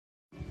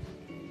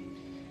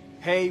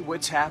Hey,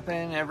 what's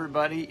happening,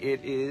 everybody?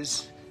 It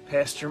is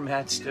Pastor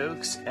Matt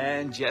Stokes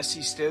and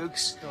Jesse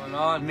Stokes, What's going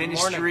on?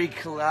 ministry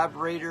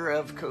collaborator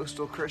of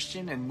Coastal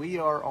Christian, and we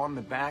are on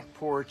the back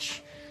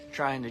porch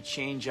trying to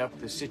change up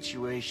the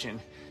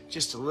situation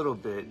just a little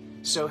bit.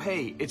 So,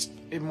 hey, it's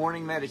a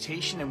morning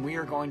meditation, and we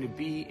are going to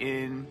be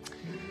in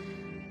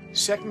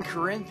 2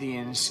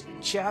 Corinthians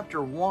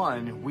chapter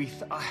 1.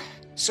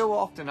 So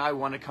often I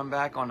want to come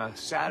back on a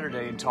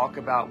Saturday and talk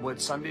about what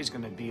Sunday's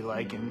going to be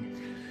like,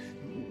 and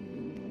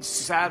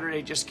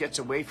Saturday just gets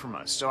away from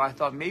us. So I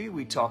thought maybe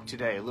we'd talk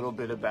today a little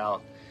bit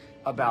about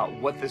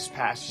what this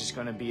passage is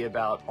going to be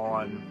about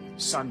on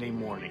Sunday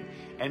morning.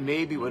 And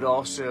maybe it would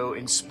also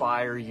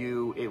inspire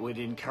you, it would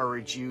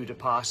encourage you to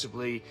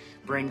possibly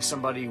bring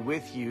somebody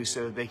with you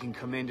so that they can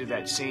come into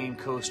that same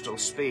coastal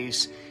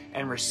space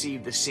and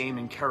receive the same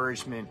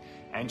encouragement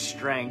and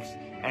strength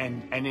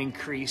and an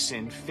increase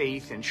in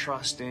faith and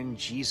trust in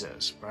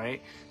Jesus,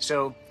 right?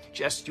 So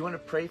Jess, do you want to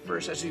pray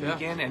first as we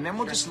begin? And then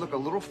we'll just look a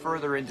little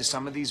further into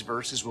some of these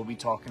verses we'll be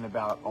talking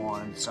about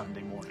on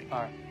Sunday morning.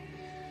 All right.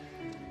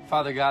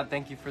 Father God,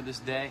 thank you for this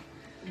day.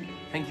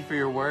 Thank you for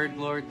your word,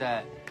 Lord,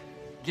 that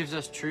gives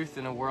us truth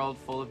in a world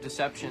full of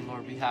deception.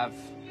 Lord, we have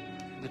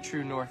the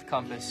true north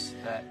compass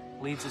that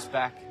leads us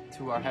back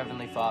to our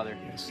Heavenly Father.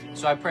 Yes.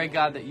 So I pray,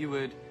 God, that you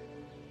would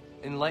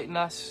enlighten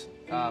us,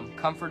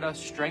 comfort us,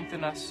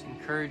 strengthen us,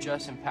 encourage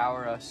us,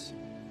 empower us,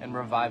 and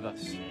revive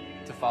us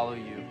to follow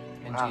you.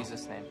 In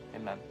Jesus' name,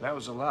 amen. That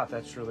was a lot.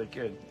 That's really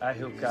good. I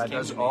hope God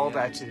does all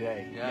that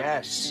today. Yeah.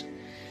 Yes.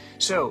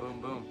 So,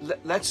 Boom, boom.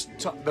 let's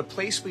talk. The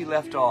place we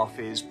left off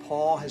is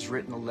Paul has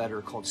written a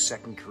letter called 2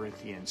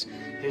 Corinthians.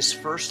 His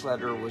first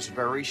letter was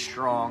very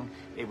strong.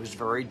 It was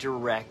very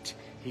direct.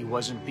 He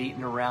wasn't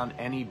beating around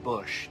any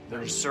bush.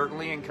 There's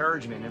certainly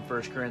encouragement in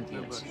 1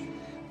 Corinthians.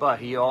 But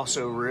he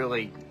also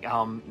really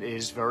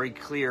is very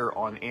clear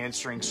on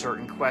answering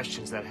certain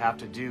questions that have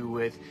to do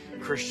with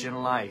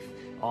Christian life,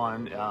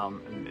 on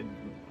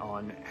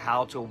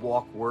how to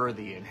walk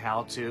worthy and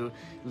how to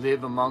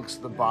live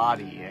amongst the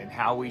body and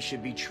how we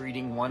should be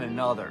treating one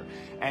another.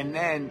 And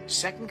then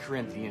 2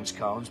 Corinthians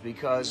comes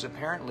because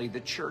apparently the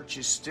church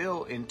is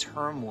still in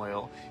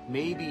turmoil,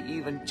 maybe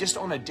even just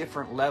on a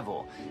different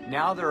level.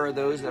 Now there are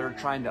those that are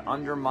trying to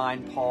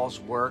undermine Paul's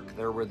work.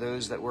 There were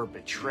those that were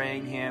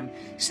betraying him,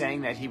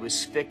 saying that he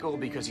was fickle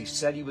because he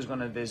said he was going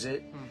to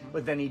visit,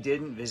 but then he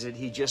didn't visit.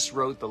 He just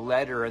wrote the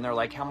letter, and they're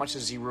like, how much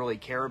does he really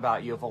care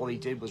about you if all he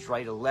did was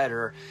write a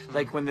letter?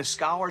 Like, when the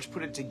scholars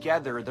put it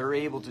together, they're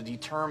able to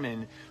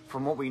determine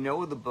from what we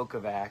know of the book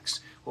of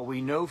Acts, what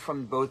we know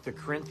from both the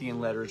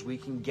Corinthian letters, we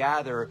can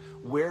gather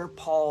where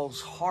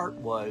Paul's heart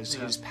was,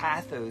 his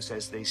pathos,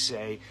 as they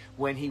say,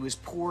 when he was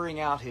pouring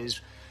out his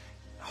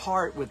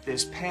heart with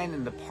this pen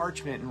and the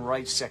parchment and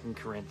writes 2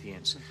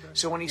 Corinthians.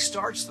 So when he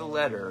starts the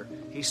letter,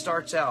 he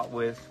starts out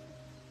with,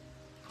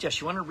 Jess,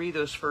 you want to read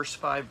those first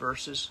 5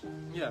 verses?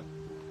 Yeah.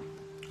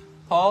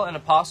 Paul, an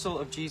apostle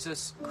of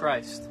Jesus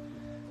Christ,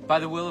 by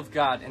the will of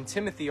God, and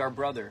Timothy, our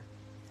brother,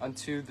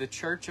 unto the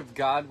church of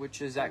God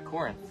which is at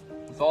Corinth,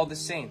 with all the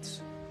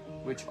saints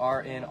which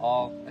are in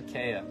all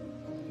Achaia.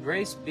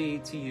 Grace be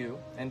to you,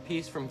 and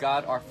peace from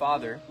God our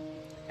Father,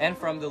 and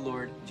from the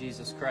Lord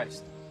Jesus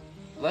Christ.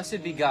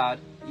 Blessed be God,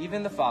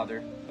 even the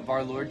Father of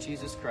our Lord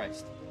Jesus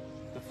Christ,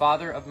 the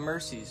Father of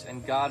mercies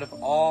and God of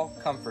all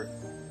comfort,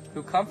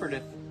 who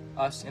comforteth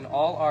us in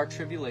all our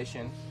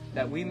tribulation,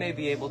 that we may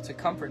be able to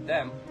comfort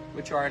them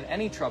which are in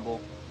any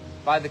trouble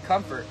by the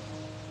comfort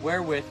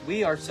wherewith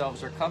we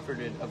ourselves are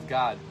comforted of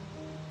God.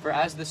 For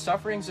as the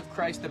sufferings of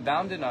Christ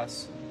abound in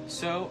us,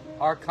 so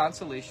our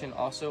consolation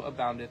also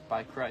aboundeth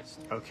by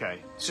Christ. Okay,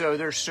 so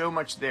there's so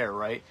much there,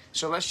 right?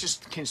 So let's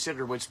just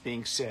consider what's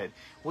being said.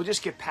 We'll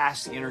just get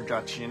past the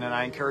introduction, and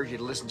I encourage you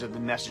to listen to the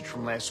message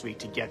from last week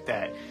to get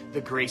that.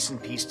 The grace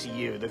and peace to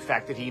you. The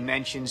fact that he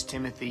mentions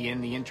Timothy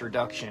in the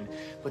introduction.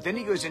 But then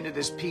he goes into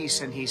this piece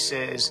and he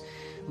says,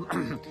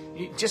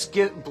 just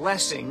give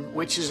blessing,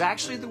 which is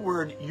actually the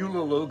word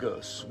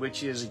eulologos,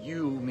 which is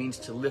means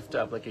to lift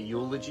up, like a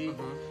eulogy,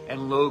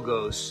 and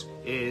logos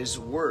is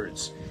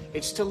words.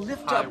 It's to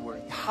lift up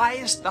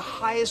the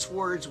highest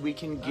words we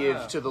can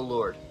give to the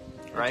Lord,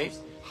 right?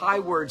 High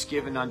words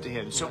given unto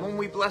him. So when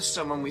we bless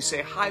someone, we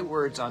say high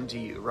words unto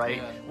you, right?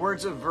 Yeah.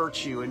 Words of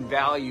virtue and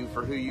value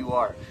for who you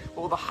are.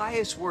 Well, the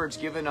highest words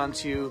given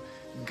unto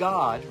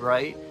God,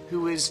 right?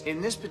 Who is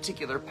in this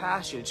particular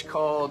passage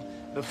called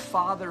the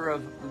Father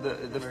of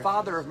the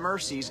Father of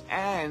mercies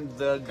and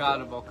the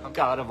God of all comfort.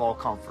 God of all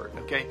comfort.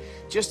 Okay,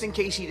 just in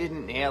case he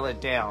didn't nail it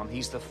down,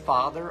 he's the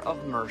Father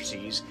of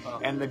mercies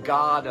and the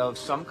God of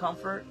some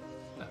comfort.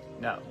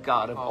 No,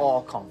 God of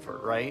all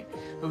comfort, right?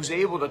 Who's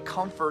able to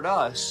comfort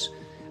us.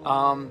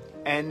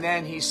 And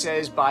then he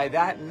says, by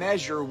that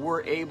measure,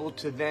 we're able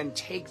to then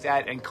take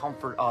that and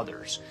comfort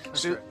others.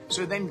 So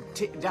then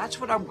that's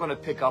what I'm going to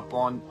pick up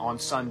on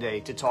Sunday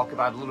to talk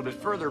about a little bit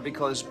further,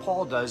 because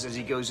Paul does as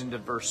he goes into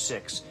verse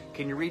 6.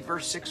 Can you read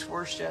verse 6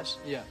 for us, Jess?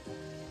 Yeah.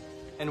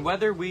 And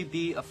whether we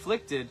be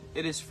afflicted,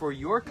 it is for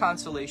your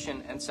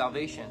consolation and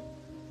salvation,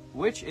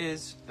 which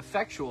is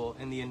effectual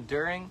in the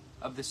enduring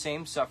of the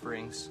same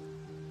sufferings,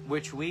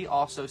 which we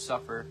also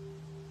suffer,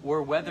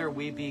 or whether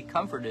we be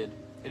comforted,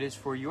 it is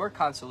for your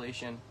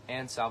consolation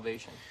and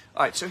salvation.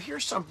 All right, so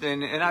here's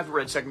something, and I've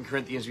read 2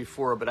 Corinthians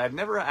before, but I've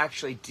never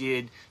actually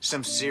did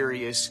some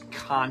serious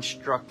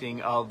constructing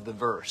of the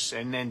verse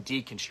and then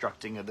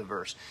deconstructing of the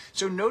verse.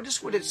 So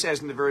notice what it says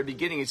in the very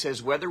beginning. It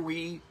says, whether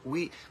we,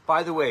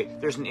 by the way,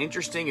 there's an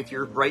interesting, if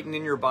you're writing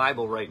in your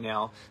Bible right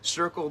now,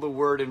 circle the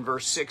word in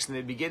verse 6. In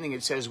the beginning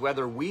it says,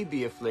 whether we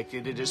be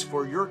afflicted, it is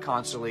for your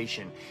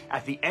consolation.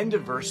 At the end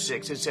of verse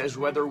 6, it says,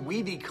 whether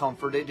we be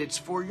comforted, it's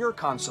for your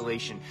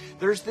consolation.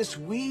 There's this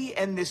we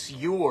and this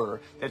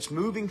your that's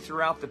moving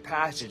throughout the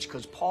passage,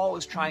 because Paul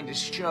is trying to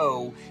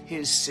show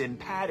his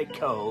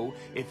simpatico,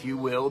 if you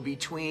will,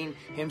 between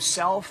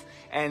himself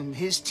and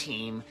his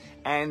team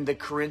and the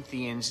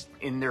Corinthians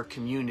in their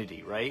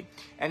community, right?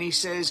 And he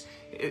says,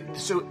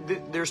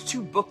 there's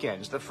two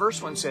bookends. The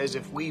first one says,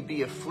 if we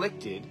be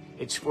afflicted,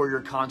 it's for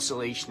your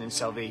consolation and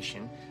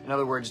salvation. In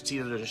other words, it's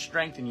either to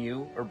strengthen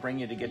you or bring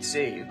you to get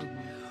saved.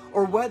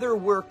 Or whether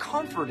we're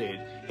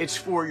comforted, it's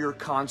for your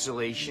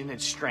consolation,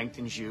 it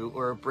strengthens you,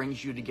 or it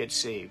brings you to get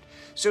saved.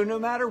 So no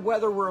matter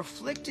whether we're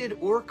afflicted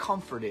or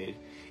comforted,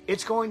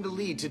 it's going to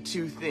lead to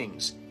two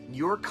things.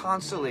 Your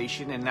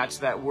consolation, and that's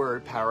that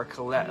word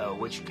parakaleo,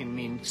 which can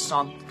mean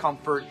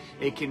comfort,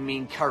 it can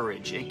mean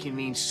courage, it can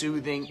mean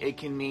soothing, it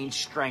can mean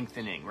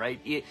strengthening,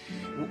 right?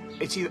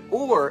 It's either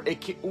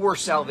or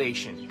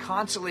salvation,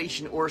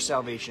 consolation or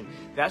salvation.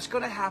 That's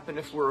going to happen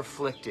if we're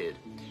afflicted,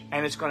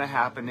 and it's going to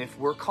happen if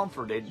we're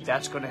comforted.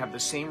 That's going to have the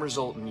same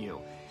result in you.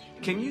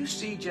 Can you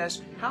see,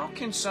 Jess, how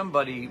can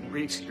somebody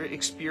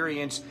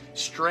experience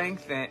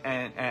strength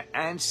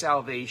and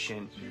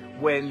salvation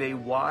when they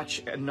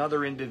watch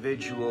another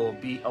individual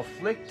be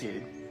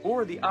afflicted,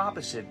 or the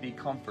opposite, be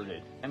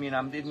comforted? I mean,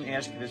 I didn't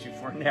ask you this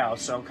before now,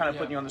 so I'm kind of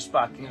putting you on the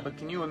spot. But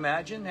can you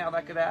imagine how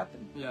that could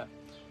happen? Yeah.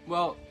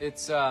 Well,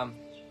 it's,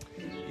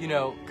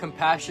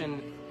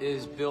 compassion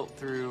is built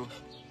through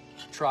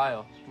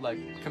trial. Like,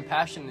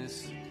 compassion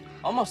is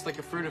almost like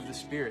a fruit of the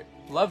Spirit.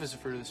 Love is a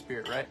fruit of the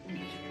Spirit, right?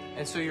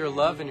 And so your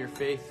love and your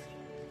faith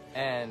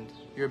and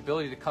your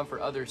ability to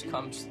comfort others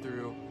comes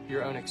through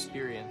your own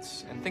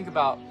experience. And think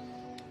about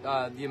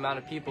the amount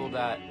of people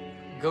that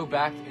go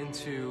back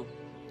into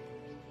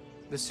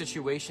the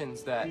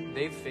situations that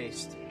they've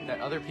faced,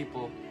 that other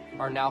people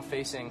are now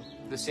facing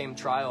the same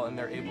trial, and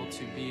they're able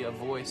to be a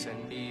voice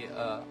and be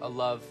a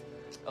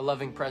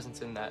loving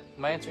presence in that.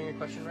 Am I answering your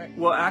question right?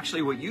 Well,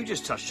 actually, what you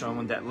just touched on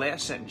with that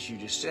last sentence you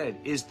just said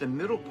is the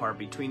middle part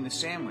between the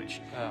sandwich.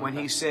 When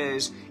he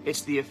says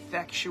it's the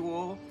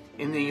effectual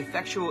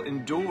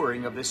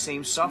enduring of the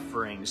same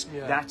sufferings,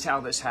 that's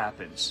how this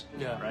happens,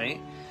 right?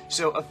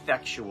 So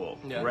effectual,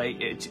 right?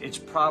 It's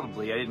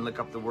probably, I didn't look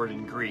up the word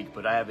in Greek,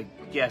 but I have a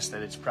guess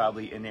that it's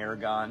probably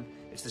energon.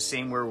 It's the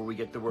same word where we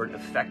get the word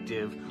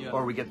effective,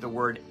 or we get the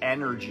word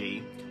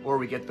energy, or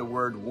we get the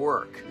word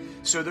work.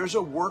 So there's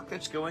a work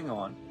that's going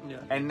on,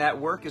 and that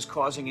work is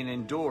causing an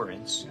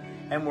endurance,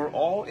 and we're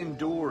all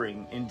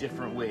enduring in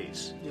different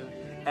ways.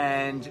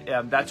 And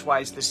that's why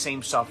it's the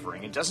same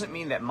suffering. It doesn't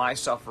mean that my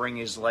suffering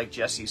is like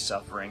Jesse's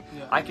suffering.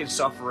 I can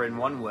suffer in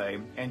one way,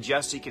 and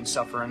Jesse can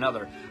suffer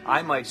another.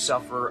 I might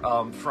suffer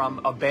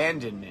from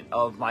abandonment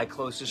of my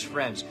closest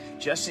friends.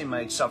 Jesse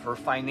might suffer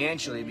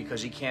financially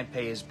because he can't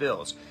pay his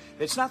bills.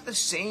 It's not the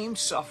same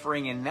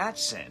suffering in that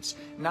sense.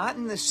 Not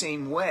in the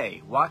same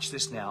way. Watch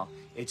this now.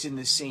 It's in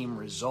the same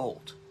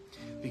result.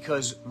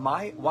 Because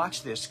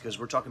watch this, because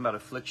we're talking about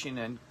affliction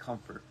and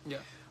comfort.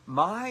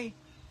 My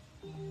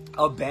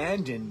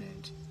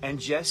abandonment and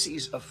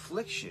Jesse's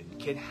affliction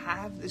can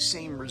have the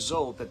same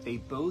result, that they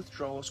both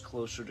draw us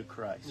closer to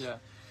Christ.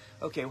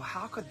 Okay, well,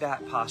 how could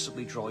that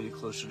possibly draw you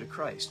closer to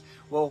Christ?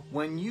 Well,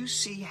 when you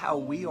see how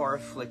we are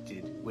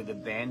afflicted with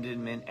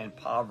abandonment and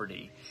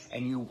poverty,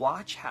 and you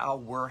watch how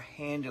we're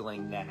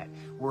handling that,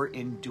 we're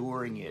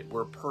enduring it,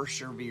 we're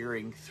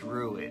persevering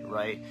through it,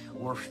 right?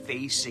 We're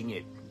facing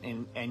it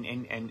and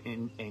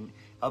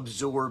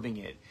absorbing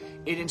it.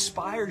 It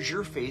inspires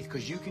your faith,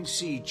 because you can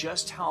see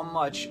just how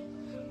much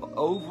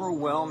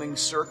overwhelming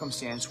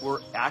circumstance we're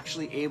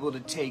actually able to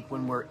take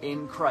when we're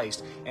in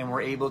Christ, and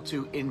we're able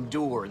to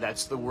endure.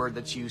 That's the word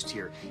that's used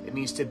here. It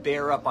means to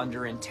bear up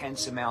under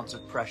intense amounts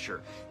of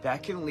pressure.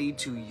 That can lead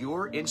to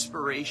your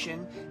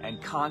inspiration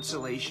and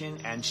consolation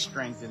and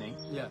strengthening.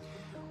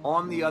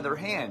 On the other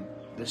hand,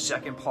 the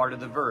second part of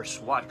the verse,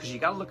 watch, because you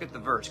got to look at the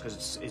verse,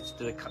 because it's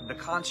the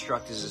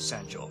construct is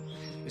essential.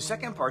 The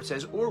second part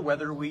says, or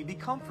whether we be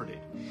comforted.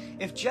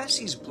 If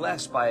Jesse's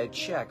blessed by a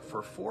check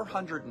for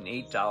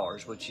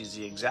 $408, which is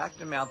the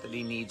exact amount that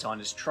he needs on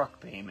his truck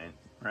payment,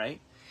 right?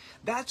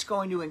 That's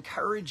going to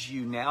encourage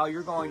you now.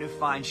 You're going to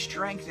find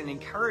strength and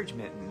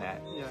encouragement in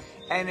that.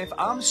 And if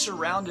I'm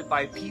surrounded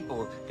by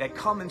people that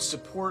come and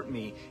support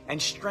me and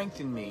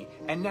strengthen me,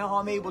 and now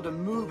I'm able to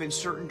move in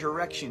certain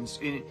directions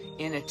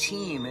in a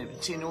team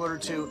in order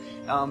to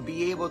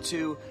be able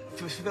to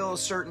fulfill a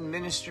certain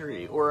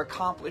ministry or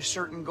accomplish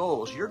certain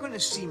goals, you're going to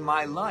see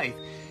my life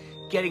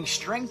getting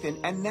strengthened,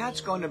 and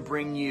that's going to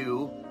bring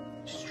you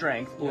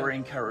strength or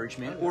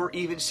encouragement or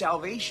even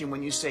salvation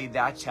when you say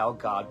that's how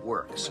God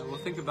works. Yeah, well,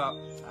 think about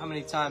how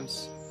many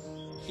times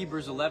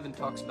Hebrews 11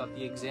 talks about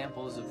the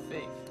examples of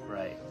faith.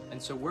 Right.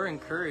 And so we're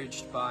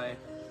encouraged by,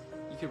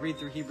 you could read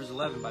through Hebrews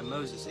 11 by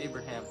Moses,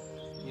 Abraham,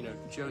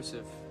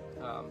 Joseph,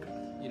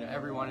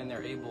 everyone in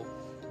there, Abel,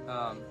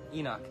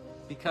 Enoch,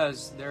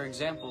 because they're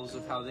examples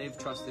of how they've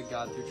trusted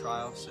God through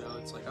trials. So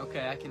it's like,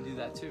 okay, I can do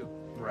that too.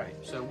 Right.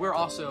 So we're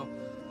also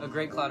a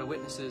great cloud of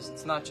witnesses.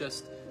 It's not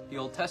just the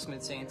Old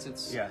Testament saints.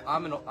 It's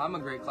I'm a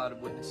great cloud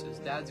of witnesses.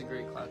 Dad's a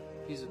great cloud.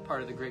 He's a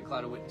part of the great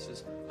cloud of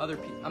witnesses. Other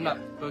people. I'm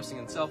not boasting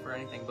in self or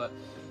anything, but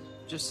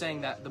just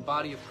saying that the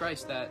body of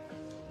Christ that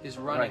is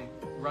running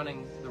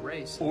the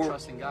race, and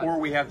trusting God. Or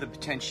we have the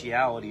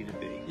potentiality to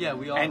be. Yeah,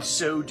 we all. And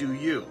so do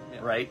you,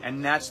 right?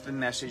 And that's the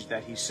message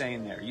that he's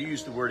saying there. You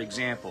use the word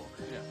example.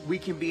 Yeah. We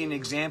can be an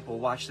example.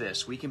 Watch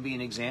this. We can be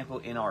an example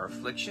in our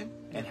affliction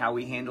and how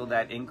we handle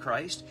that in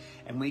Christ,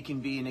 and we can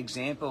be an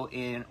example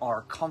in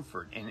our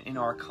comfort and in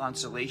our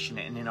consolation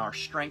and in our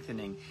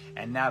strengthening,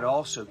 and that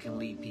also can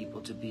lead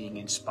people to being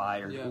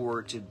inspired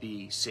or to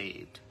be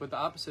saved. But the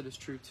opposite is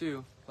true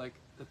too. Like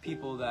the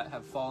people that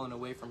have fallen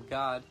away from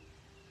God.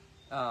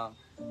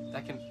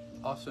 That can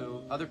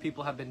also, other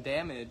people have been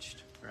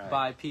damaged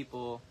by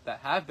people that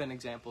have been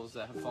examples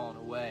that have fallen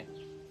away,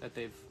 that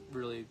they've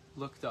really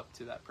looked up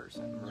to that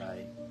person.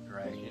 Right.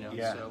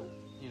 So,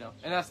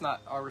 and that's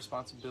not our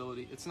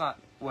responsibility. It's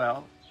not,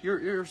 well, your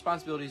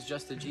responsibility is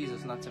just to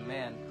Jesus, not to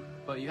man.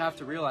 But you have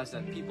to realize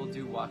that people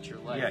do watch your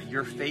life. Yeah,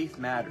 your faith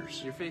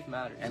matters. Your faith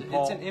matters. And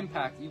it's an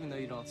impact even though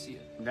you don't see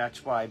it.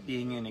 That's why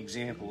being an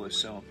example is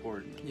so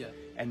important. Yeah.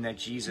 And that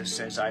Jesus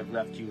says, I've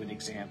left you an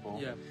example.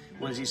 Yeah.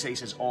 What does he say? He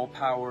says, all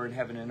power in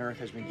heaven and earth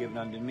has been given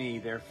unto me,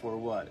 therefore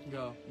what?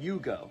 Go. You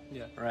go.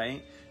 Yeah.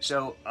 Right?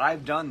 So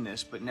I've done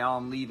this, but now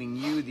I'm leaving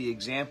you the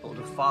example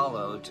to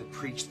follow, to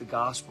preach the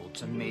gospel,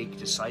 to make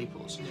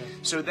disciples. Yeah.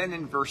 So then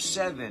in verse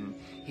 7,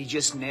 he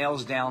just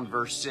nails down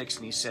verse 6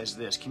 and he says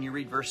this. Can you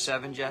read verse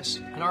 7, Jess?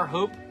 And our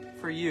hope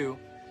for you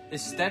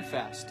is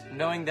steadfast,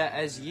 knowing that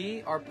as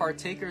ye are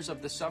partakers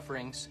of the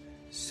sufferings,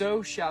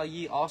 so shall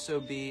ye also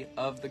be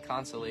of the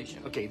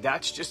consolation. Okay,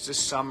 that's just a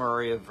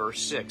summary of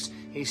verse 6.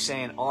 He's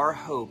saying our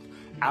hope,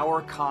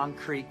 our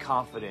concrete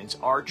confidence,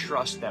 our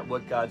trust that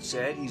what God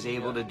said he's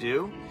able to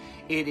do,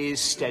 it is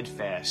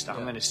steadfast.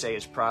 I'm going to say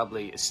it's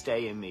probably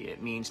stay in me.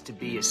 It means to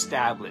be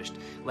established.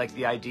 Like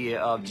the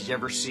idea of, did you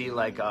ever see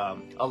like a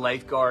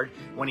lifeguard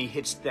when he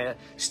hits the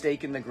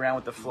stake in the ground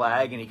with the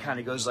flag and he kind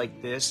of goes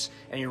like this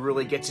and he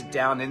really gets it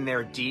down in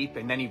there deep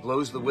and then he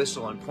blows the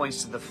whistle and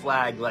points to the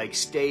flag like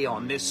stay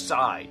on this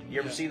side. You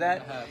ever see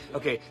that? I have.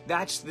 Okay,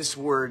 that's this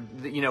word,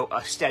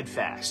 a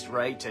steadfast,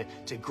 right?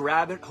 To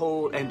grab it,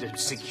 hold, and to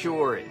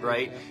secure it,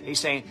 right?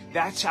 He's saying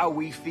that's how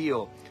we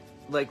feel.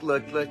 Like,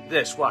 look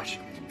this, watch.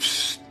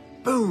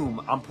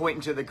 Boom! I'm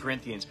pointing to the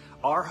Corinthians.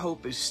 Our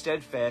hope is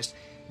steadfast,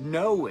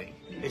 knowing.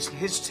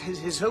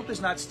 His hope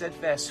is not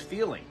steadfast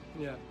feeling.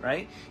 Yeah.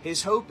 Right?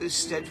 His hope is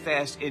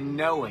steadfast in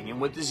knowing. And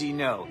what does he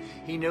know?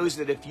 He knows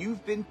that if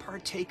you've been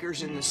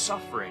partakers in the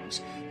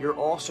sufferings, you're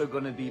also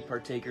going to be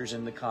partakers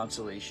in the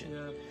consolation.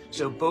 Yeah.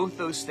 So both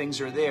those things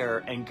are there,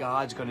 and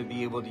God's going to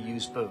be able to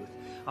use both.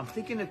 I'm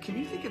thinking of, can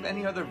you think of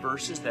any other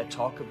verses that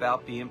talk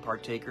about being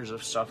partakers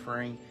of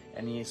suffering,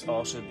 and he's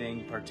also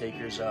being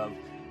partakers of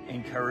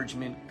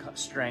encouragement,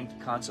 strength,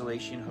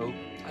 consolation, hope?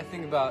 I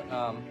think about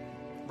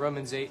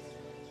Romans 8.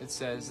 It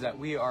says that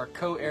we are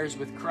co-heirs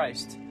with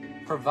Christ,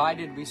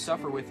 provided we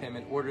suffer with him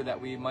in order that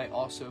we might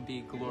also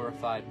be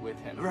glorified with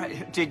him.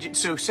 Right.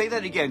 So say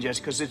that again, Jess,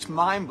 because it's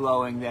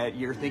mind-blowing that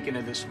you're thinking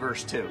of this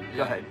verse too.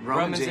 Go ahead.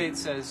 Romans 8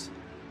 says,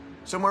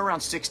 somewhere around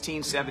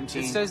 16,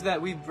 17. it says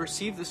that we've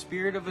received the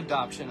spirit of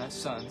adoption as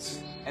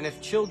sons, and if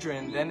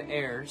children, then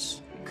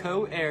heirs,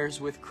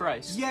 co-heirs with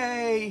Christ.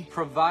 Yay!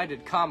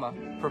 Provided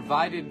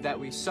that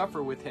we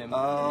suffer with him in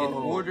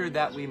order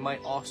that we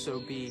might also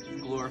be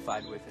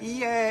glorified with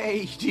him.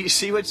 Yay! Do you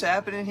see what's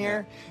happening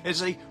here?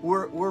 It's like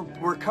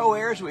we're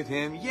co-heirs with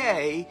him.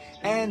 Yay!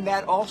 And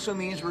that also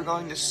means we're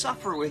going to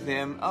suffer with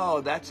him. Oh,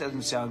 that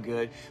doesn't sound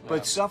good.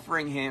 But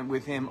suffering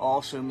with him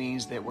also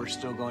means that we're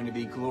still going to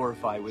be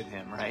glorified with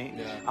him, right?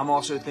 Yeah. I'm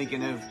also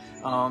thinking of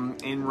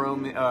in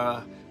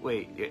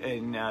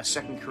in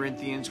 2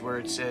 Corinthians where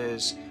it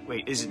says,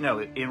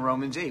 in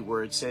Romans 8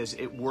 where it says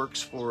it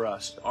works for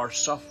us, our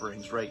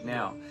sufferings right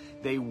now.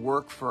 They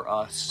work for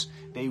us.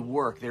 They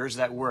work. There's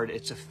that word.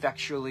 It's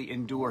effectually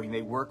enduring.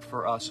 They work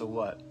for us a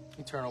what?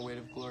 Eternal weight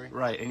of glory.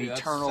 Right, an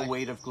eternal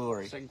weight of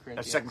glory. 2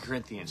 Corinthians. That's 2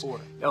 Corinthians. 4.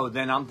 Oh,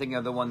 then I'm thinking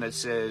of the one that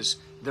says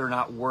they're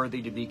not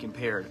worthy to be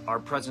compared. Our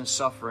present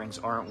sufferings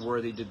aren't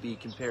worthy to be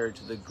compared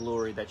to the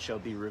glory that shall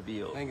be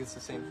revealed. I think it's the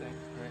same thing,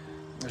 right?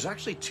 There's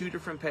actually two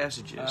different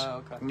passages.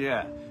 Oh, okay.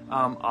 Yeah.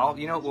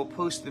 We'll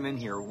post them in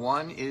here.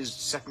 One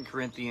is 2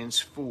 Corinthians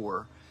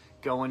 4,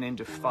 going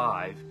into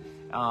 5.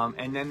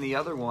 And then the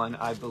other one,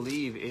 I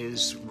believe,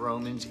 is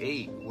Romans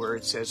 8, where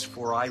it says,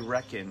 for I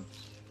reckon,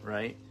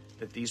 right,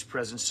 that these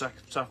present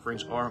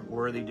sufferings aren't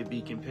worthy to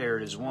be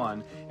compared as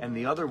one. And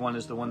the other one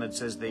is the one that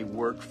says they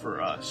work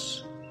for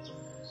us.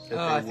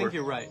 that I they think work.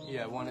 you're right.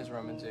 Yeah, one is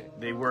Romans 8.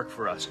 They work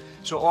for us.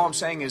 So all I'm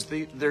saying is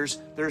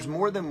there's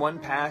more than one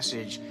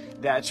passage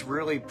that's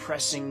really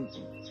pressing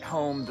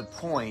home the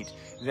point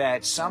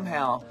that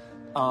somehow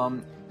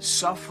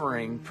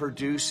suffering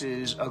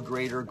produces a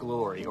greater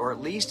glory, or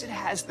at least it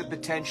has the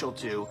potential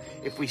to,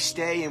 if we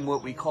stay in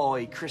what we call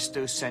a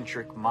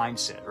Christocentric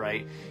mindset,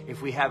 right?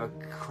 If we have a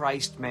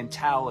Christ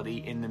mentality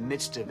in the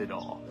midst of it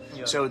all.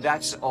 Yeah. So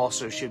that's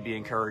also should be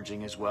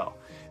encouraging as well.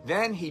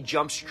 Then he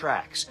jumps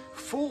tracks.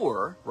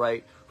 For,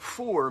 right?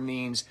 For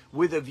means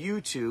with a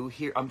view to.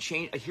 Here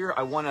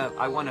I want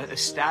to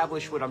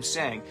establish what I'm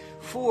saying.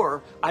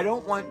 For I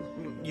don't want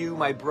you,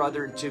 my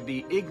brother, to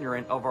be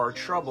ignorant of our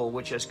trouble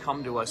which has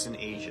come to us in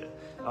Asia.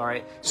 All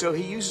right. So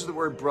he uses the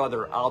word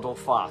brother,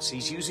 Adolphos.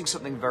 He's using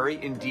something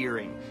very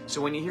endearing.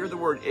 So when you hear the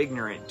word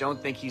ignorant, don't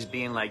think he's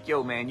being like,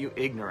 yo, man, you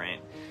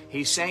ignorant.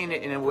 He's saying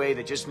it in a way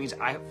that just means,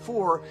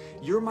 for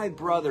you're my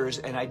brothers,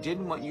 and I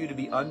didn't want you to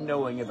be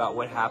unknowing about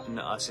what happened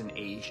to us in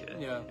Asia.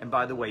 Yeah. And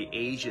by the way,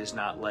 Asia is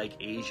not like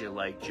Asia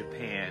like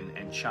Japan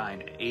and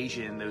China.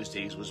 Asia in those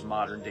days was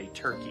modern day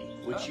Turkey,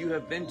 which you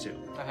have been to.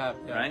 I have,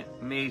 yeah. Right?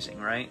 Amazing,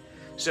 right?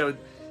 So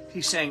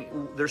he's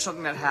saying there's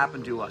something that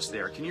happened to us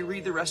there. Can you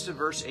read the rest of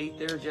verse 8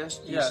 there, Jess?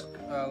 Yeah,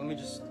 let me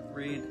just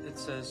read. It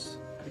says,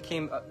 it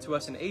came to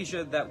us in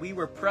Asia that we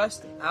were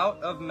pressed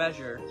out of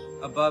measure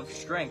above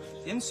strength,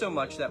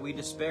 insomuch that we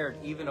despaired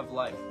even of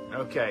life.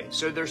 Okay,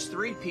 so there's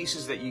three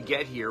pieces that you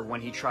get here when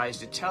he tries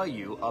to tell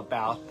you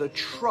about the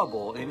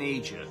trouble in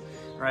Asia,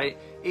 right?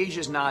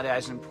 Asia's not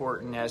as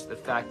important as the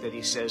fact that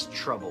he says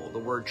trouble. The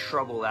word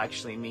trouble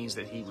actually means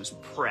that he was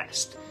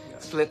pressed.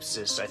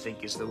 Thlipsis, I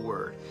think, is the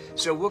word.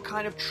 So what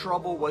kind of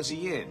trouble was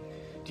he in?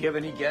 Do you have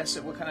any guess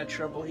at what kind of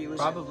trouble he was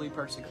in? Probably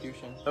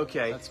persecution.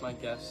 Okay. That's my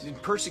guess.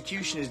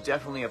 Persecution is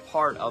definitely a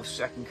part of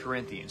 2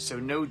 Corinthians. So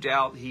no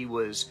doubt he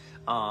was,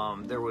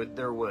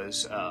 there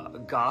was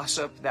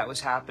gossip that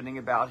was happening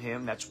about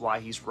him. That's why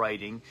he's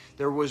writing.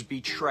 There was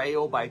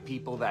betrayal by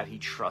people that he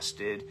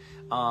trusted.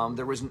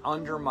 There was an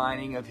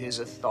undermining of his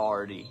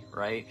authority,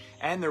 right?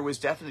 And there was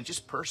definitely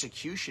just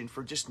persecution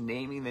for just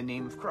naming the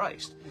name of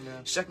Christ.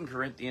 Yeah. 2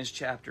 Corinthians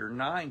chapter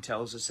 9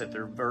 tells us that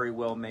there very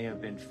well may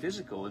have been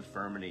physical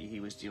infirmity he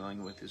was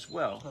dealing with as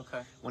well.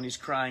 Okay. When he's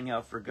crying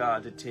out for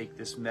God to take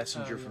this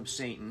messenger yeah. from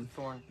Satan,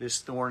 Thorn. this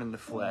thorn in the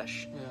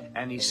flesh, Yeah.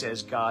 and he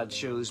says God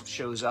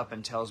shows up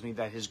and tells me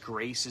that his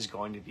grace is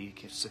going to be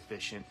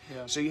sufficient.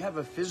 Yeah. So you have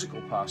a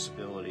physical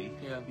possibility,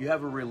 Yeah. you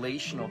have a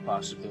relational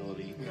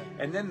possibility, Yeah.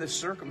 and then the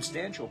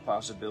circumstantial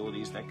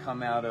possibilities that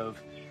come out of,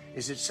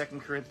 is it 2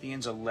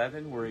 Corinthians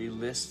 11 where he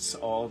lists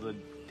all the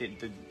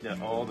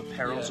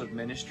perils Yeah. of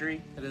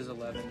ministry? It is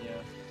 11, yeah.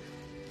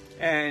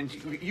 And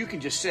you can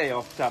just say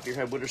off the top of your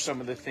head, what are some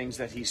of the things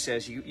that he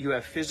says? You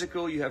have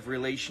physical, you have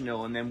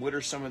relational, and then what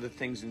are some of the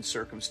things in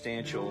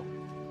circumstantial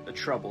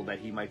trouble that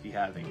he might be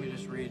having? Let me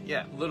just read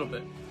Yeah. a little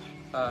bit.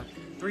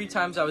 3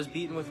 times I was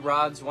beaten with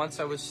rods. Once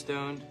I was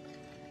stoned.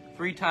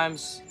 3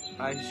 times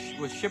I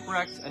was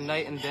shipwrecked. A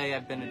night and day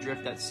I've been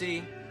adrift at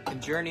sea.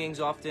 In journeyings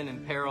often,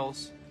 in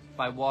perils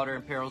by water,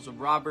 and perils of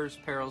robbers,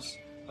 perils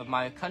of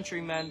my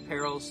countrymen,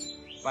 perils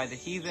by the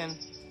heathen,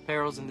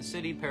 perils in the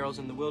city, perils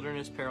in the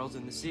wilderness, perils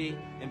in the sea,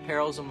 and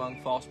perils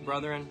among false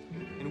brethren,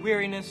 in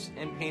weariness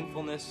and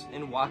painfulness,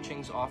 in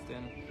watchings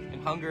often,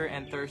 in hunger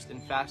and thirst,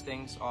 in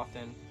fastings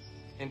often,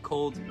 in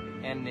cold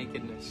and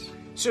nakedness.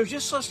 So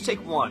just let's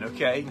take one,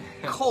 okay?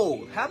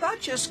 Cold. How about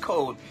just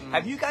cold?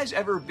 Have you guys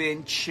ever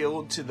been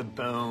chilled to the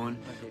bone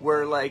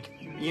where, like,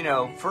 you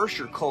know, first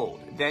you're cold,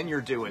 then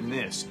you're doing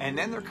this, and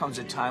then there comes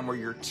a time where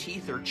your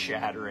teeth are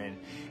chattering,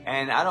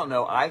 and I don't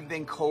know, I've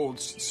been cold,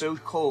 so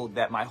cold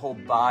that my whole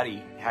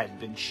body had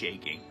been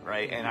shaking,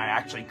 right? And I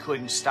actually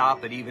couldn't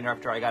stop it even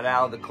after I got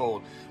out of the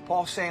cold.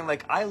 Paul's saying,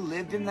 like, I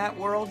lived in that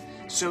world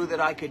so that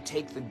I could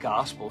take the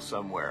gospel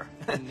somewhere.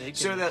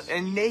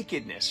 And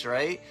nakedness,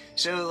 right?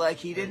 So, like,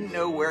 he didn't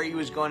know where he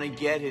was going to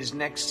get his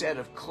next set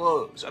of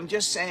clothes. I'm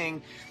just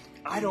saying,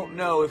 I don't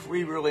know if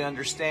we really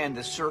understand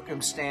the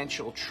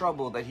circumstantial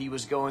trouble that he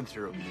was going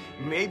through.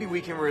 Maybe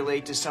we can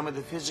relate to some of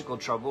the physical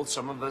trouble.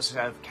 Some of us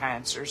have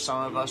cancer.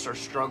 Some of us are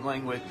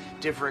struggling with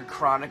different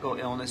chronic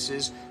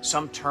illnesses,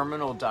 some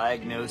terminal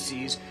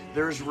diagnoses.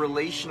 There's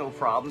relational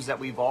problems that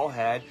we've all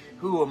had.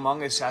 Who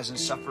among us hasn't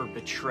suffered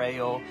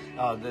betrayal,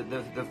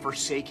 the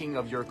forsaking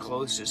of your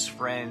closest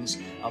friends,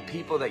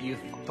 people that you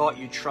thought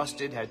you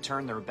trusted had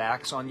turned their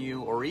backs on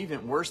you, or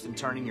even worse than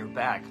turning your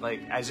back,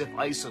 like as if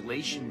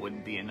isolation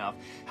wouldn't be enough.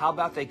 How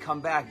about they come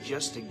back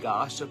just to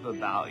gossip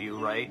about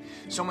you, right?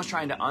 Someone's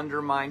trying to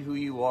undermine who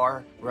you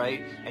are,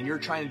 right? And you're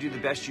trying to do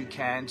the best you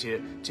can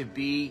to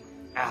be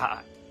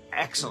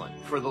excellent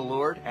for the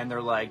Lord, and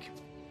they're like,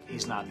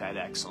 he's not that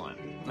excellent.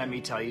 Let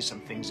me tell you some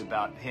things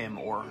about him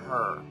or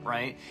her,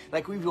 right?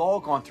 Like, we've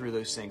all gone through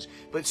those things.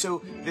 But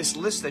so this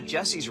list that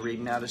Jesse's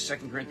reading out of 2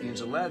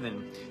 Corinthians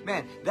 11,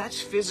 man, that's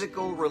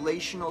physical,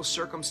 relational,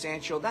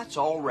 circumstantial. That's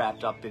all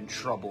wrapped up in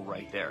trouble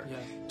right there.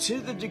 Yeah. To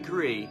the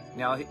degree,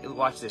 now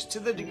watch this, to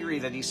the degree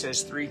that he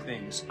says 3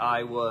 things.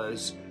 I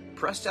was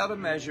pressed out of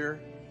measure,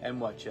 and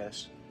what,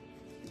 Jess?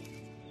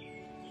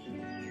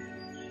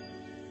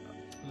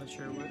 not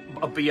sure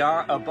what.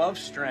 Beyond, above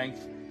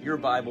strength. Your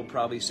Bible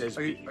probably says.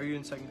 Are you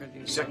in 2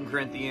 Corinthians? 2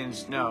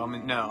 Corinthians. No,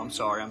 I'm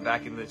sorry. I'm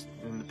back in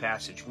the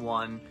passage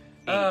 1.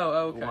 8,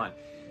 okay. 1.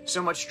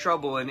 So much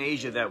trouble in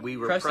Asia that we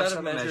were pressed pressed out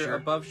of measure,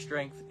 above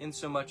strength,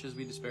 insomuch as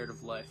we despaired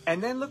of life.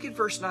 And then look at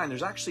verse 9.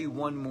 There's actually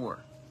one more.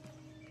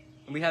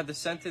 And we had the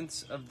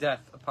sentence of death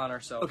upon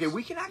ourselves. Okay,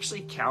 we can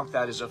actually count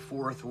that as a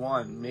fourth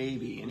one,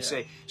 maybe, and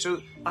say,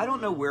 so I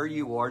don't know where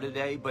you are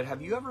today, but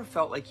have you ever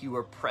felt like you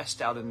were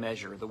pressed out of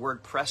measure? The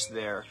word pressed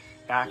there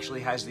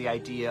actually has the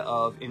idea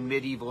of, in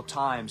medieval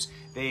times,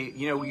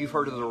 you've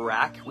heard of the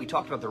rack. We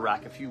talked about the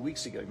rack a few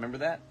weeks ago. Remember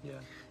that? Yeah.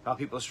 How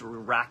people used to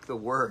rack the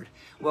word.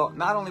 Well,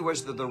 not only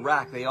was the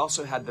rack, they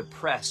also had the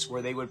press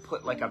where they would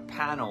put like a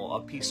panel,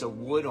 a piece of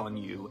wood on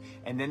you,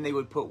 and then they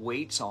would put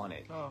weights on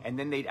it. Oh. And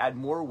then they'd add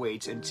more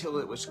weights until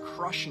it was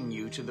crushing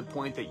you to the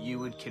point that you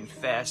would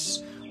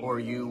confess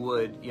or you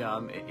would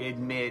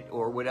admit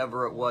or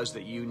whatever it was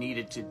that you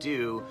needed to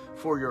do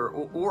for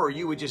or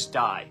you would just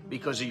die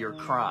because of your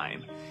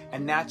crime.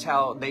 And that's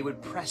how they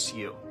would press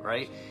you,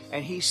 right?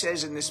 And he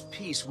says in this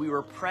piece, we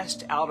were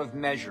pressed out of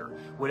measure.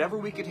 Whatever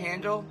we could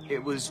handle,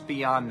 it was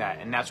beyond that.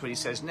 And that's what he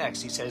says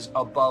next. He says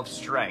above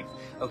strength.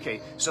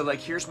 Okay, so like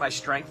here's my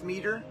strength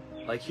meter.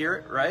 Like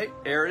here, right?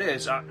 There it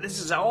is. This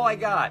is all I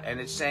got. And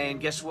it's saying,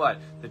 guess what?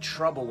 The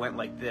trouble went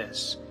like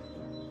this.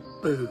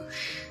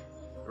 Boosh.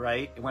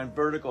 Right? It went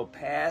vertical,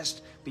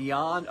 past,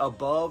 beyond,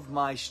 above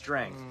my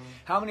strength.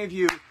 How many of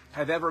you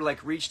have ever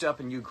like reached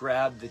up and you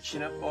grabbed the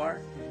chin-up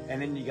bar,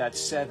 and then you got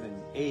 7,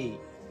 8,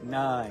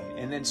 9,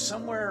 and then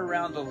somewhere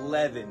around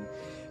 11,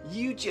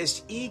 you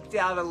just eked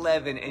out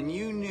 11, and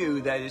you knew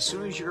that as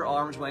soon as your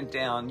arms went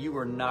down, you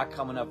were not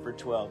coming up for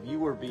 12. You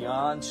were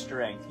beyond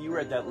strength. You were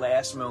at that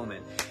last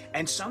moment.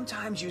 And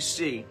sometimes you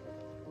see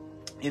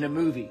in a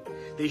movie,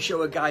 they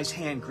show a guy's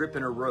hand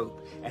gripping a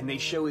rope, and they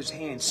show his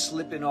hand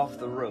slipping off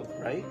the rope,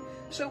 right?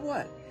 So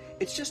what?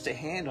 It's just a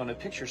hand on a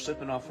picture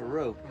slipping off a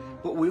rope.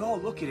 But we all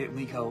look at it and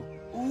we go,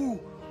 ooh,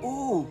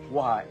 ooh.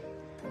 Why?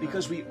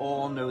 Because we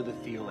all know the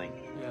feeling,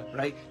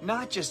 right?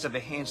 Not just of a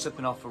hand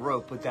slipping off a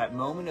rope, but that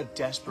moment of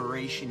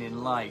desperation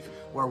in life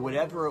where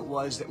whatever it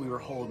was that we were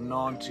holding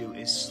on to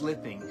is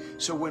slipping.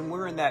 So when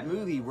we're in that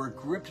movie, we're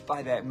gripped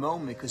by that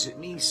moment because it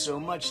means so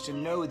much to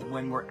know that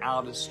when we're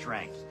out of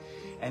strength.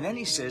 And then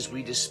he says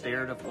we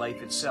despaired of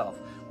life itself.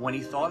 When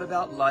he thought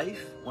about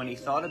life, when he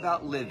thought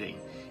about living,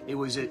 it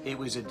was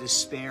a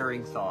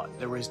despairing thought.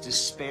 There was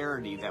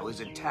disparity that was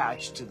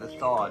attached to the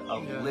thought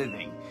of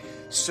living.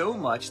 So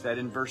much that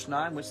in verse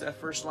 9, what's that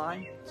first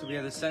line? So we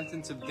have the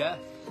sentence of death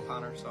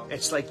upon ourselves.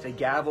 It's like the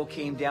gavel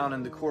came down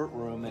in the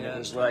courtroom and it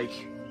was like,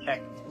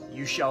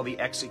 you shall be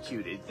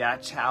executed.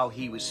 That's how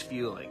he was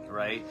feeling,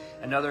 right?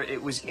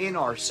 It was in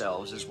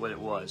ourselves is what it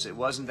was. It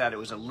wasn't that it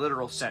was a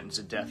literal sentence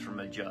of death from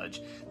a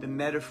judge. The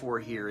metaphor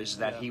here is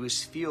that he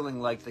was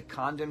feeling like the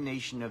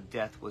condemnation of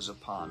death was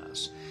upon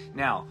us.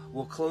 Now,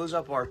 we'll close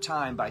up our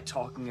time by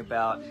talking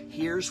about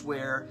here's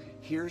where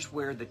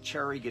the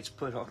cherry gets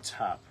put on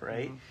top,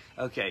 right?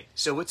 Mm-hmm. Okay,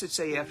 so what's it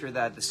say after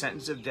that? The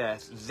sentence of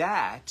death,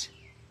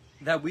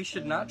 that we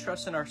should not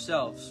trust in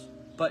ourselves,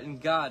 but in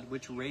God,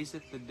 which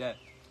raiseth the dead.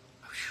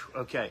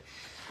 Okay,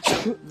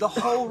 so the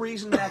whole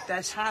reason that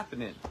that's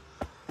happening,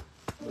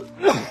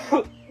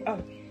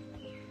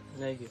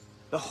 Thank you.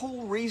 The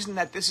whole reason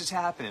that this is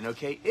happening,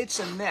 okay,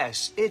 it's a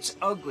mess, it's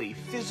ugly,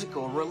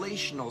 physical,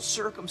 relational,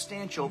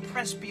 circumstantial,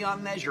 pressed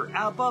beyond measure,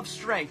 above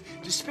strength,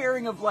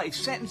 despairing of life,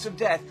 sentence of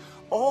death,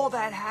 all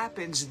that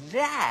happens,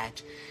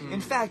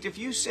 in fact, if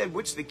you said,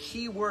 what's the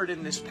key word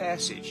in this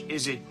passage?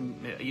 Is it,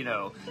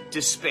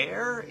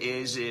 despair?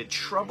 Is it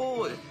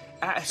trouble?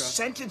 A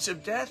sentence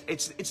of death?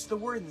 It's the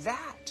word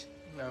that.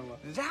 No.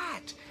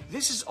 That.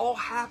 This is all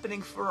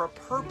happening for a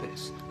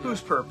purpose.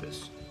 Whose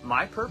purpose?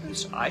 My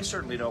purpose? I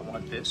certainly don't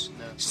want this.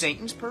 No.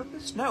 Satan's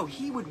purpose? No,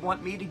 he would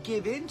want me to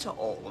give in to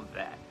all of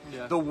that.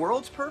 Yeah. The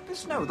world's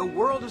purpose? No, the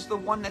world is the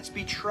one that's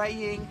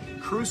betraying,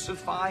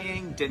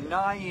 crucifying,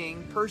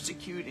 denying,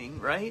 persecuting,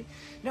 right?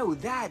 No,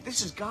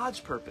 this is God's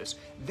purpose.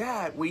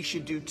 That we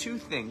should do two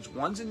things.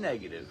 One's a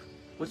negative.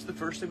 What's the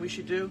first thing we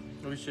should do?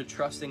 We should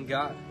trust in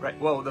God. Right.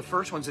 Well, the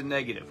first one's a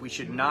negative. We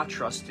should not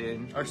trust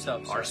in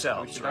ourselves.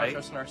 Right? We should not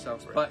trust in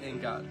ourselves, but in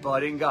God.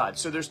 But in God.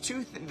 So there's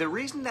two. The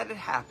reason that it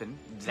happened.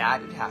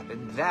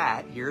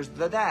 Here's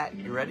the that.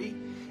 You ready?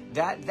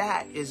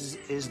 That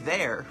is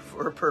there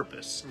for a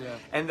purpose. Yeah.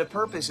 And the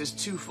purpose is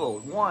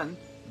twofold. One,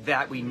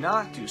 that we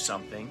not do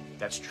something.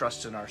 That's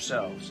trust in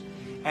ourselves,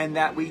 and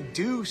that we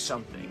do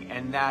something,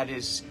 and that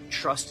is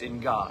trust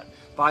in God.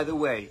 By the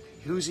way,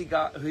 who's the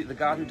God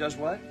who does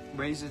what?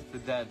 Raises the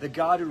dead. The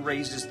God who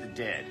raises the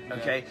dead,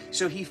 okay? Yeah.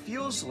 So he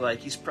feels like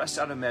he's pressed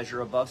out of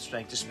measure, above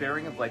strength,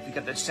 despairing of life. You've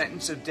got that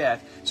sentence of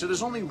death. So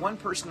there's only one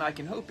person I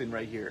can hope in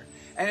right here.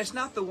 And it's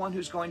not the one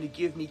who's going to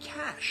give me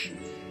cash.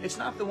 It's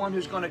not the one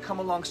who's going to come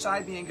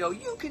alongside me and go,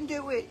 you can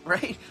do it,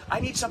 right? I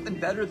need something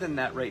better than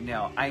that right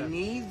now. I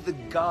need the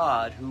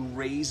God who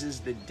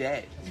raises the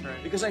dead. That's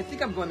right. Because I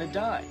think I'm going to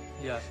die.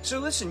 Yeah. So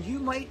listen,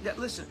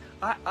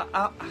 I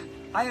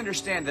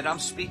understand that I'm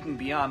speaking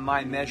beyond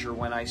my measure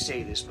when I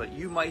say this, but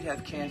you might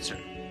have cancer.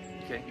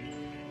 okay?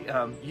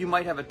 You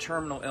might have a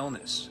terminal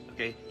illness,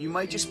 okay? You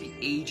might just be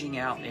aging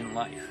out in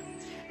life.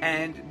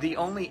 And the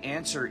only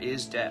answer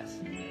is death,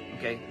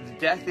 okay?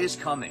 Death is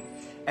coming.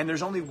 And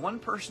there's only one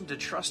person to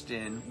trust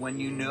in when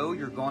you know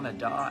you're going to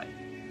die.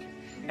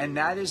 And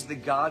that is the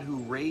God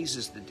who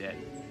raises the dead.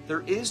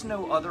 There is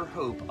no other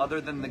hope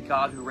other than the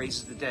God who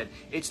raises the dead.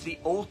 It's the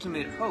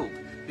ultimate hope,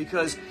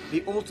 because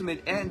the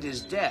ultimate end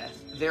is death.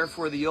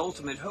 Therefore, the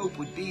ultimate hope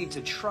would be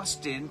to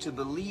trust in, to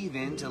believe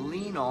in, to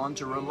lean on,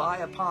 to rely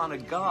upon a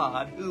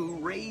God who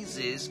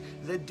raises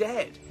the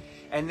dead.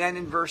 And then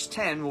in verse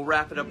 10, we'll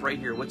wrap it up right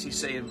here. What's he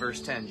say in verse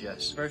 10,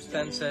 Jess? Verse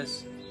 10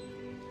 says,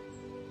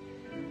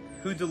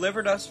 who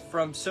delivered us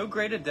from so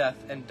great a death,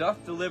 and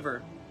doth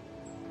deliver,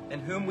 in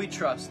whom we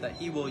trust that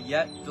he will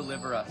yet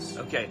deliver us.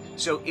 Okay,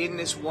 so in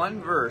this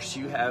one verse,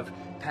 you have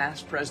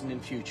past, present,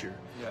 and future.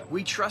 Yeah.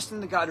 We trust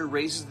in the God who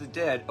raises the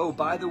dead. Oh,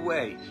 by the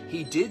way,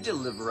 he did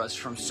deliver us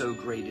from so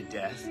great a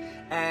death,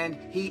 and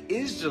he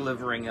is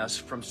delivering us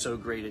from so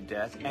great a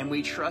death, and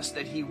we trust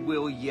that he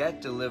will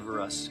yet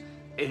deliver us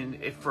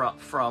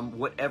from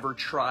whatever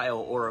trial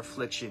or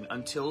affliction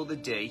until the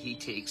day he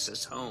takes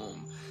us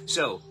home.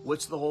 So,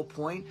 what's the whole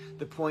point?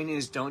 The point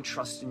is, don't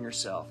trust in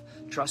yourself.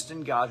 Trust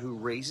in God who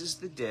raises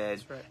the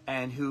dead, right,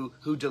 and who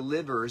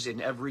delivers in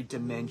every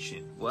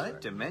dimension. What?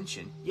 Right.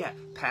 Dimension? Yeah,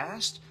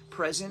 past,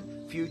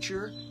 present,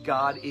 future.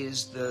 God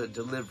is the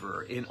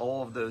deliverer in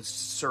all of those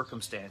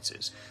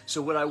circumstances.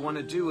 So what I want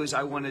to do is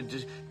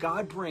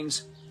God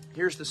brings,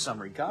 here's the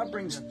summary. God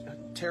brings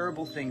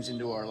terrible things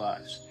into our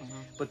lives.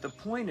 But the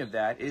point of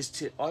that is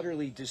to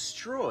utterly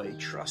destroy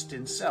trust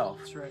in self,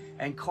 right,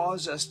 and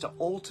cause us to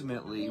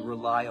ultimately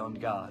rely on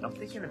God. I'm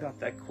thinking about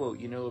that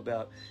quote,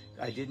 about,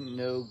 I didn't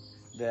know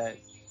that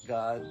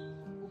God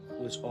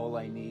was all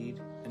I need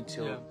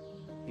until,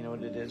 you know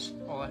what it is?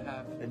 All I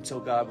have.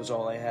 Until God was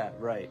all I had,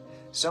 right.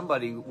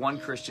 One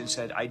Christian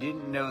said, I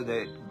didn't know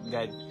that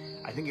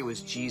I think it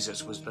was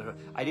Jesus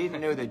I didn't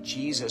know that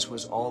Jesus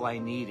was all I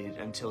needed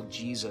until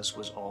Jesus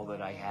was all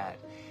that I had.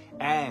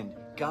 And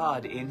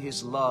God, in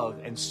his love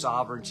and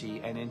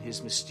sovereignty and in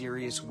his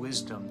mysterious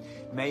wisdom,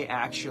 may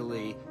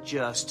actually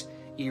just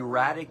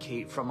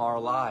eradicate from our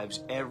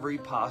lives every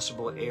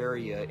possible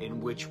area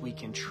in which we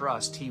can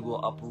trust. He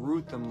will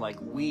uproot them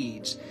like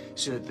weeds,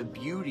 so that the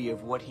beauty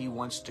of what he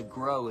wants to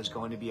grow is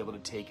going to be able to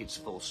take its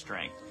full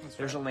strength.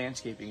 There's a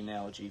landscaping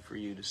analogy for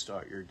you to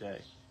start your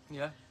day.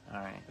 Yeah. All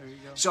right. There you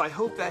go. So I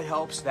hope that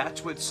helps.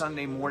 That's what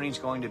Sunday morning's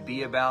going to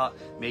be about.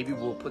 Maybe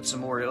we'll put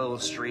some more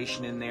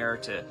illustration in there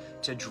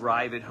to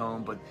drive it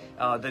home.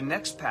 But the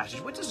next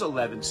passage, what does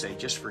 11 say,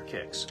 just for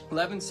kicks?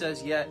 11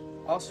 says, yet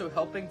also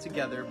helping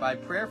together by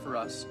prayer for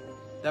us,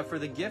 that for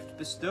the gift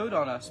bestowed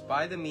on us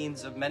by the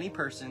means of many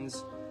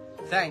persons,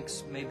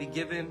 thanks may be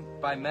given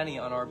by many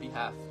on our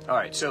behalf. All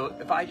right, so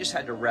if I just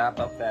had to wrap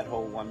up that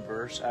whole one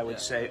verse, I would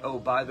say, oh,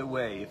 by the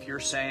way, if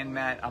you're saying,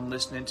 Matt, I'm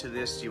listening to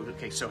this,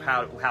 okay, so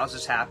how's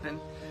this happen?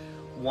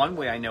 One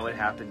way I know it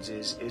happens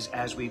is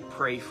as we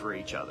pray for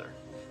each other.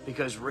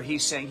 Because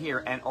he's saying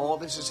here, and all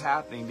this is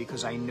happening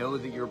because I know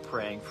that you're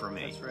praying for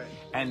me. That's right.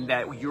 And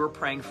that you're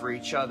praying for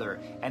each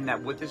other. And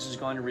that what this is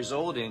going to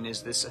result in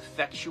is this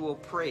effectual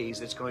praise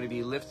that's going to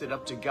be lifted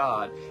up to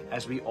God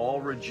as we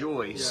all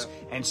rejoice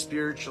and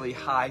spiritually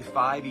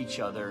high-five each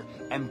other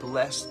and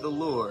bless the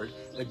Lord,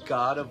 the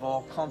God of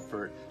all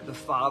comfort, the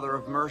Father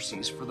of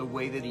mercies, for the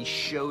way that he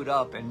showed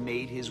up and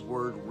made his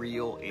word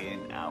real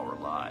in our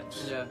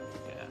lives. Yeah.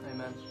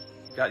 Amen.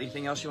 Got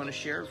anything else you want to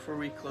share before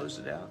we close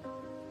it out?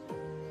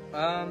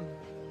 I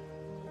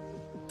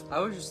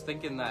was just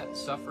thinking that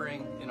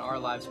suffering in our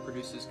lives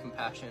produces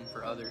compassion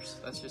for others.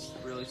 That's just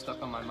really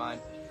stuck on my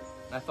mind.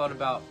 And I thought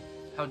about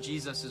how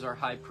Jesus is our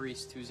high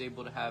priest who's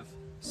able to have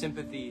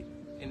sympathy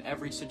in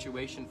every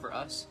situation for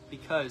us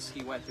because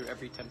he went through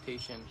every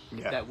temptation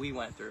that we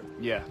went through.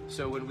 Yeah.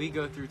 So when we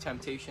go through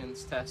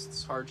temptations,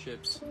 tests,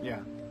 hardships,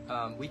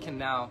 we can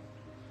now,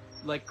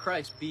 like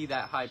Christ, be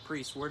that high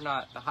priest. We're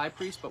not the high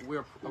priest, but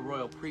we're a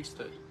royal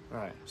priesthood.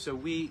 Right. So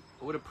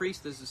what a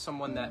priest is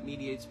someone that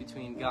mediates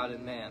between God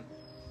and man.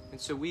 And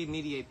so we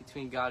mediate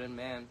between God and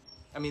man.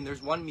 I mean,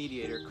 there's one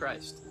mediator,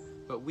 Christ,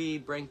 but we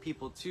bring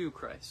people to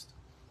Christ.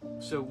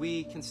 So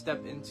we can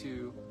step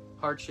into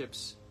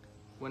hardships.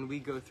 When we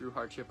go through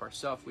hardship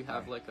ourselves, we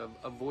have like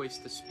a voice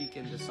to speak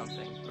into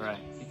something. Right.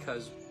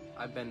 Because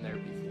I've been there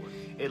before.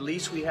 At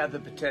least we have the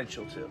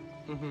potential to.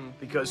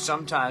 Because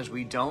sometimes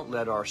we don't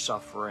let our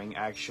suffering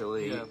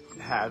actually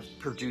have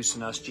produce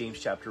in us, James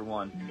chapter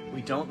 1.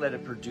 We don't let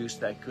it produce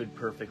that good,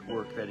 perfect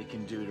work that it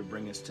can do to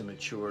bring us to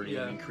maturity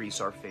and increase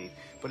our faith.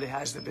 But it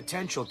has the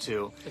potential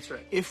to. That's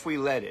right. If we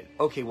let it.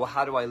 Okay, well,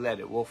 how do I let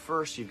it? Well,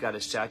 first, you've got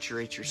to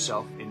saturate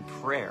yourself in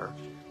prayer.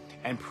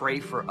 and pray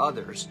for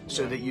others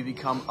so that you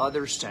become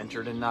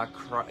other-centered and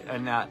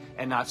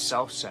not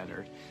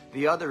self-centered.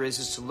 The other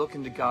is to look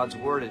into God's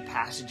Word at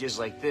passages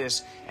like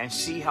this and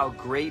see how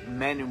great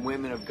men and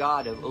women of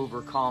God have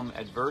overcome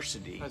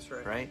adversity. That's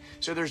right. Right?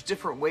 So there's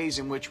different ways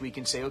in which we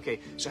can say, okay,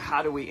 so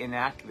how do we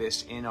enact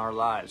this in our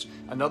lives?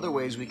 Another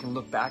way is we can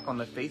look back on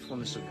the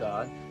faithfulness of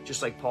God,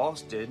 just like Paul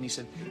did, and he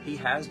said, He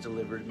has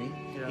delivered me.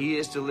 Yeah. He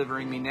is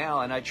delivering me now,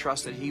 and I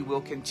trust that He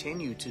will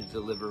continue to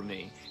deliver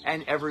me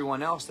and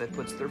everyone else that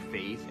puts their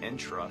faith and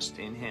trust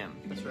in Him.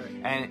 That's right.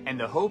 And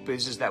the hope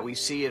is that we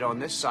see it on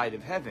this side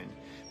of heaven.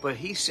 But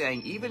He's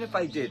saying, even if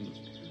I didn't,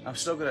 I'm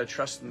still going to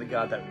trust in the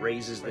God that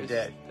raises the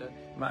dead.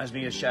 Reminds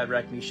me of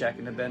Shadrach, Meshach,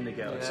 and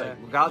Abednego. It's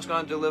like, well, God's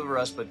going to deliver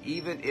us, but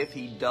even if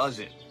He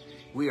doesn't,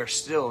 we are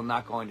still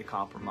not going to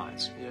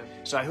compromise. Yeah.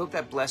 So I hope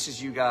that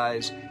blesses you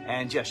guys.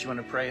 And Jess, you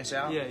want to pray us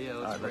out?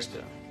 Yeah, Let's do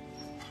it.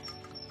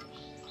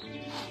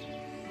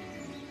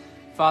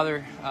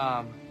 Father,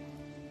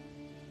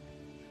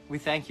 we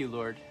thank you,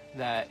 Lord,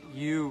 that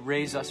you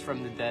raise us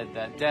from the dead,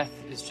 that death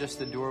is just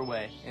the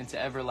doorway into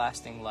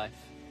everlasting life.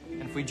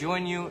 And if we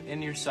join you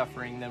in your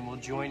suffering, then we'll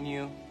join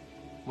you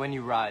when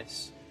you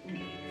rise.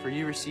 For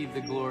you receive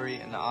the glory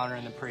and the honor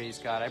and the praise,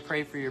 God. I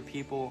pray for your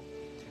people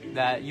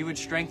that you would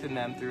strengthen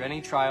them through any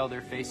trial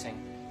they're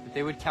facing, that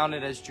they would count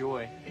it as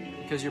joy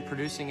because you're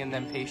producing in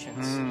them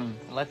patience. And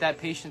let that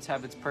patience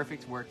have its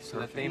perfect work so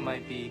that they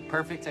might be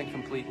perfect and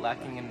complete,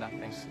 lacking in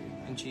nothing.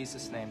 In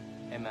Jesus' name,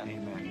 amen.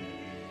 Amen.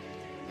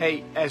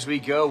 Hey, as we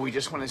go, we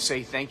just want to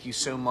say thank you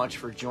so much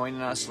for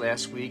joining us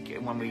last week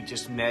when we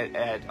just met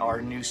at our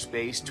new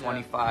space,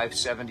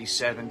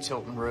 2577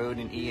 Tilton Road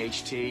in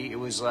EHT. It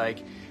was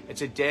like,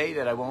 it's a day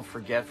that I won't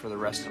forget for the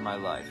rest of my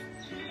life.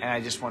 And I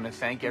just want to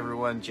thank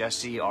everyone.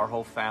 Jesse, our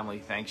whole family,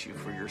 thanks you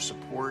for your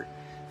support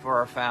for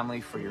our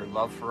family, for your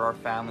love for our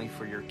family,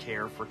 for your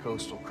care for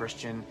Coastal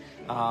Christian.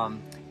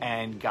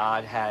 And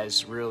God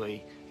has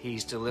really...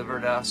 He's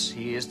delivered us,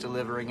 He is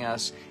delivering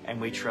us,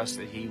 and we trust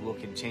that He will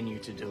continue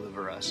to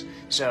deliver us.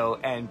 So,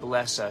 and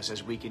bless us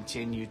as we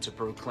continue to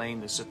proclaim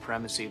the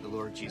supremacy of the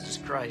Lord Jesus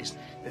Christ,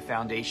 the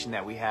foundation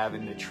that we have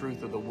in the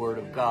truth of the Word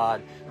of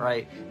God,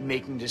 right?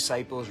 Making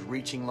disciples,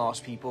 reaching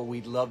lost people.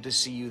 We'd love to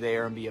see you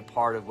there and be a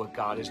part of what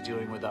God is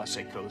doing with us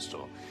at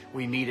Coastal.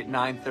 We meet at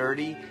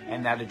 9:30,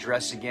 and that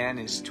address again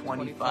is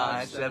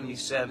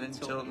 2577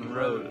 Tilton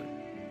Road.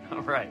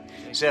 All right.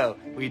 So,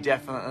 we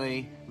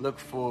definitely look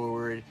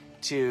forward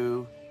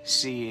to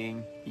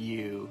seeing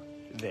you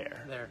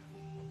there.